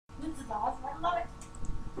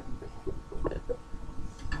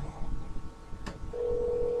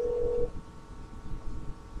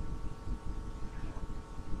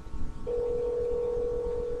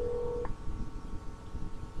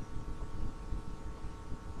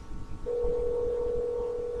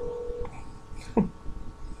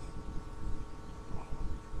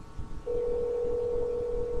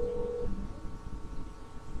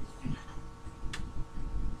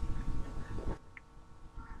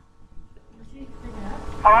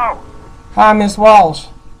Hello. Hi, Miss Walsh.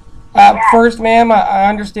 Yes. First, ma'am, I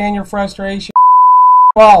understand your frustration.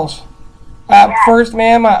 Walsh. Yes. First,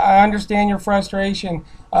 ma'am, I understand your frustration.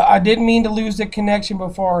 I didn't mean to lose the connection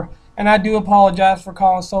before, and I do apologize for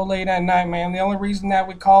calling so late at night, ma'am. The only reason that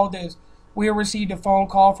we called is we received a phone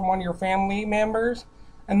call from one of your family members,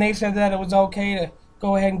 and they said that it was okay to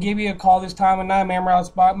go ahead and give you a call this time of night, ma'am. Or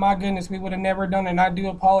else, my goodness, we would have never done it, and I do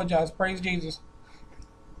apologize. Praise Jesus.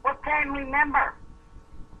 What family member?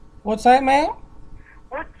 What's that, ma'am?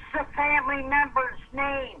 What's the family member's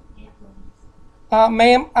name?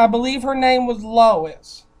 Ma'am, I believe her name was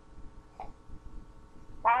Lois.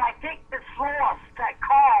 Well, I think Miss Lois that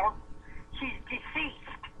called, she's deceased.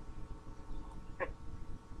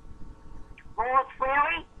 Lois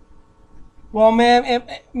Whaley? Well, ma'am,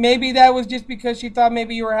 maybe that was just because she thought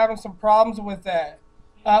maybe you were having some problems with that.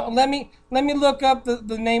 Let me look up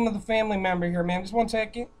the name of the family member here, ma'am. Just one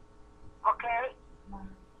second. Okay.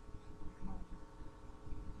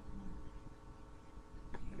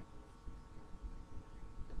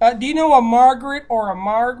 Do you know a Margaret or a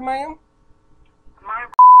Marg, ma'am?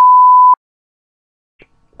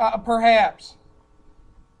 Perhaps.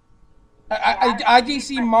 I just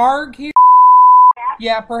see Marg here.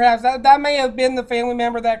 Yeah, perhaps. That may have been the family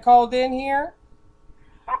member that called in here.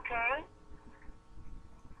 Okay.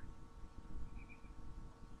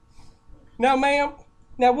 No, ma'am.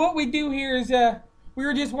 Now, what we do here is, we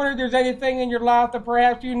were just wondering if there's anything in your life that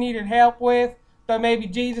perhaps you needed help with, that maybe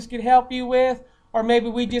Jesus could help you with, or maybe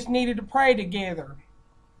we just needed to pray together.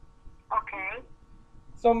 Okay.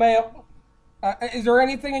 So, ma'am, is there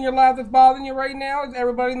anything in your life that's bothering you right now? Is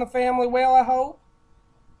everybody in the family well, I hope?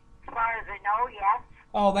 As far as I know, yes.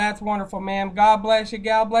 Oh, that's wonderful, ma'am. God bless you.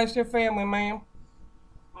 God bless your family, ma'am.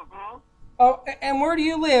 Mm-hmm. Oh, and where do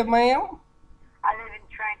you live, ma'am? I live in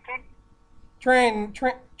Trenton.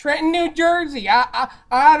 Trenton, New Jersey. I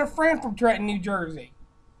had a friend from Trenton, New Jersey.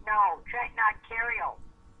 No, Trenton, Ontario.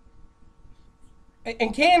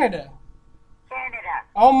 In Canada. Canada.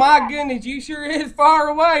 Oh, my goodness. You sure is far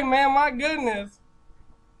away, man. My goodness.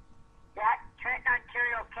 Yeah, Trenton,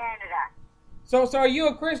 Ontario, Canada. So are you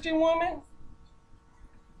a Christian woman?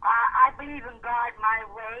 I believe in God my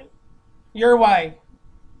way. Your way.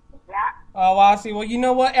 Yeah. Oh, I see. Well, you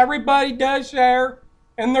know what? Everybody does share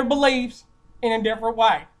in their beliefs in a different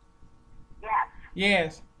way. Yes.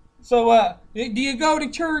 Yes. So, do you go to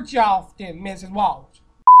church often, Mrs. Walsh?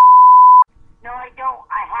 No, I don't.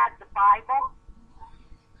 I have the Bible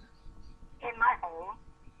in my home,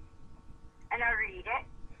 and I read it.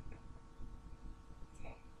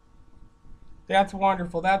 That's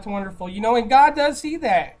wonderful. That's wonderful. You know, and God does see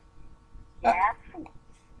that. Yes.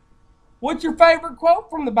 What's your favorite quote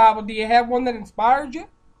from the Bible? Do you have one that inspires you?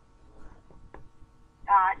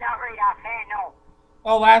 Not right offhand, no.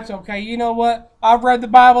 Oh, that's okay. You know what? I've read the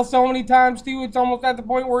Bible so many times, too, it's almost at the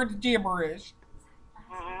point where it's gibberish.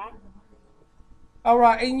 Mm-hmm. All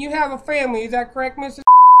right, and you have a family. Is that correct, Mrs.?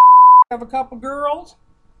 Have a couple girls?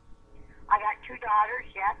 I got two daughters,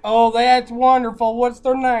 yes. Oh, that's wonderful. What's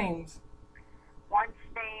their names?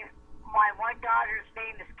 My one daughter's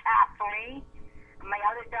name is Kathleen, and my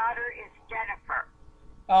other daughter is Jennifer.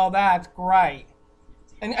 Oh, that's great.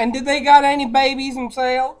 And did they got any babies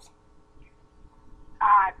themselves?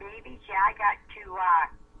 Babies, yeah, I got two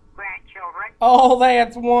grandchildren. Oh,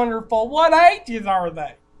 that's wonderful. What ages are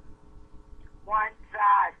they? One's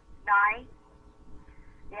 9,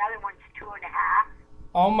 the other one's 2.5.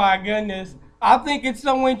 Oh, my goodness. I think it's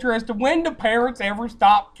so interesting. When do parents ever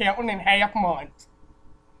stop counting in half months?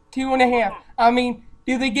 2.5. I mean,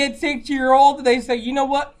 do they get 6-year-old? Do they say, you know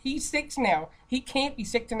what? He's 6 now. He can't be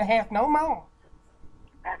 6.5 no more.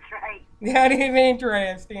 That's right. That is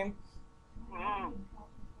interesting. Mm.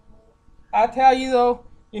 I tell you, though,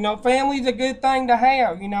 you know, family's a good thing to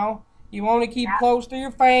have, you know. You want to keep close to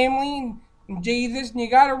your family and Jesus, and you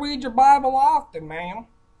got to read your Bible often, ma'am.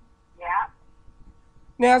 Yeah.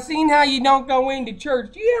 Now, seeing how you don't go into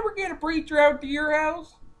church, do you ever get a preacher out to your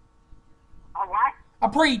house? A what? A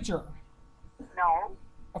preacher. No.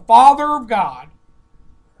 A father of God.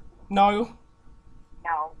 No.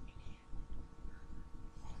 No.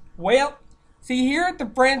 Well, see, here at the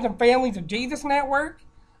Friends and Families of Jesus Network,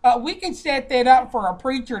 we can set that up for a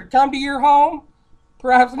preacher to come to your home,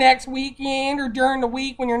 perhaps next weekend or during the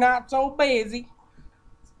week when you're not so busy.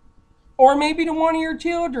 Or maybe to one of your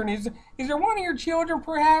children. Is there one of your children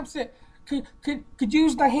perhaps that could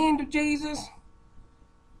use the hand of Jesus?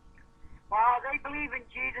 Well, they believe in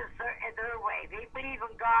Jesus their way. They believe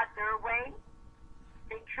in God their way.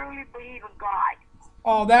 They truly believe in God.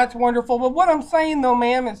 Oh, that's wonderful. But what I'm saying, though,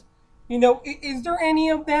 ma'am, is, you know, is there any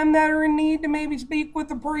of them that are in need to maybe speak with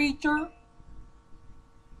the preacher?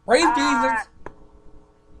 Praise Jesus.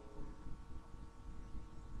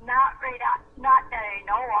 Not that I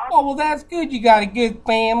know of. Oh, well, that's good. You got a good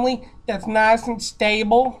family that's nice and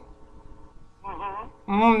stable.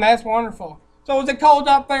 That's wonderful. So is it cold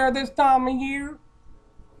up there this time of year?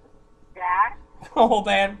 Yeah. Oh,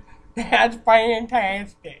 that's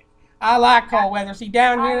fantastic. I like cold weather. See,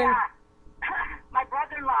 down here... My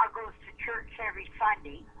brother-in-law goes to church every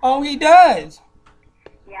Sunday. Oh, he does?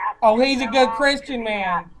 Yeah. Oh, he's a good Christian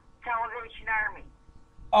man. Salvation Army.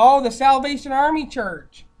 Oh, the Salvation Army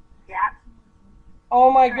Church. Yeah.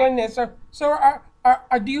 Oh, my goodness. So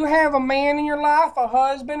do you have a man in your life, a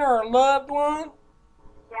husband or a loved one?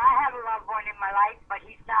 Yeah, I have a loved one in my life, but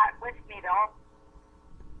he's not with me, though.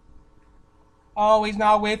 Oh, he's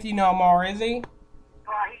not with you no more, is he?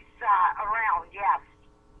 Well, he's around, yes.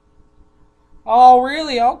 Oh,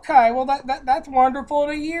 really? Okay. Well, that's wonderful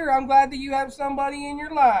to hear. I'm glad that you have somebody in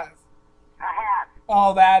your life. I have.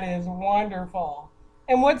 Oh, that is wonderful.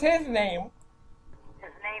 And what's his name?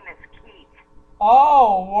 His name is Keith.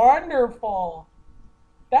 Oh, wonderful.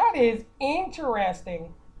 That is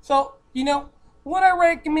interesting. So, what I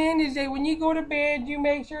recommend is that when you go to bed, you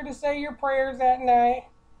make sure to say your prayers that night.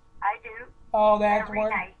 I do. Oh, that's every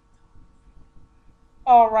wonderful. night.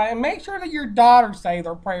 All right, and make sure that your daughters say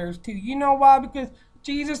their prayers too. You know why? Because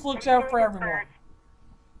Jesus looks out for everyone.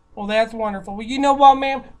 Well, that's wonderful. Well, you know what,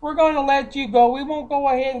 ma'am? We're going to let you go. We won't go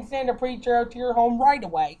ahead and send a preacher out to your home right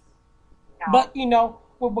away. No. But,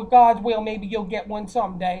 with God's will, maybe you'll get one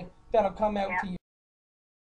someday that'll come out to you.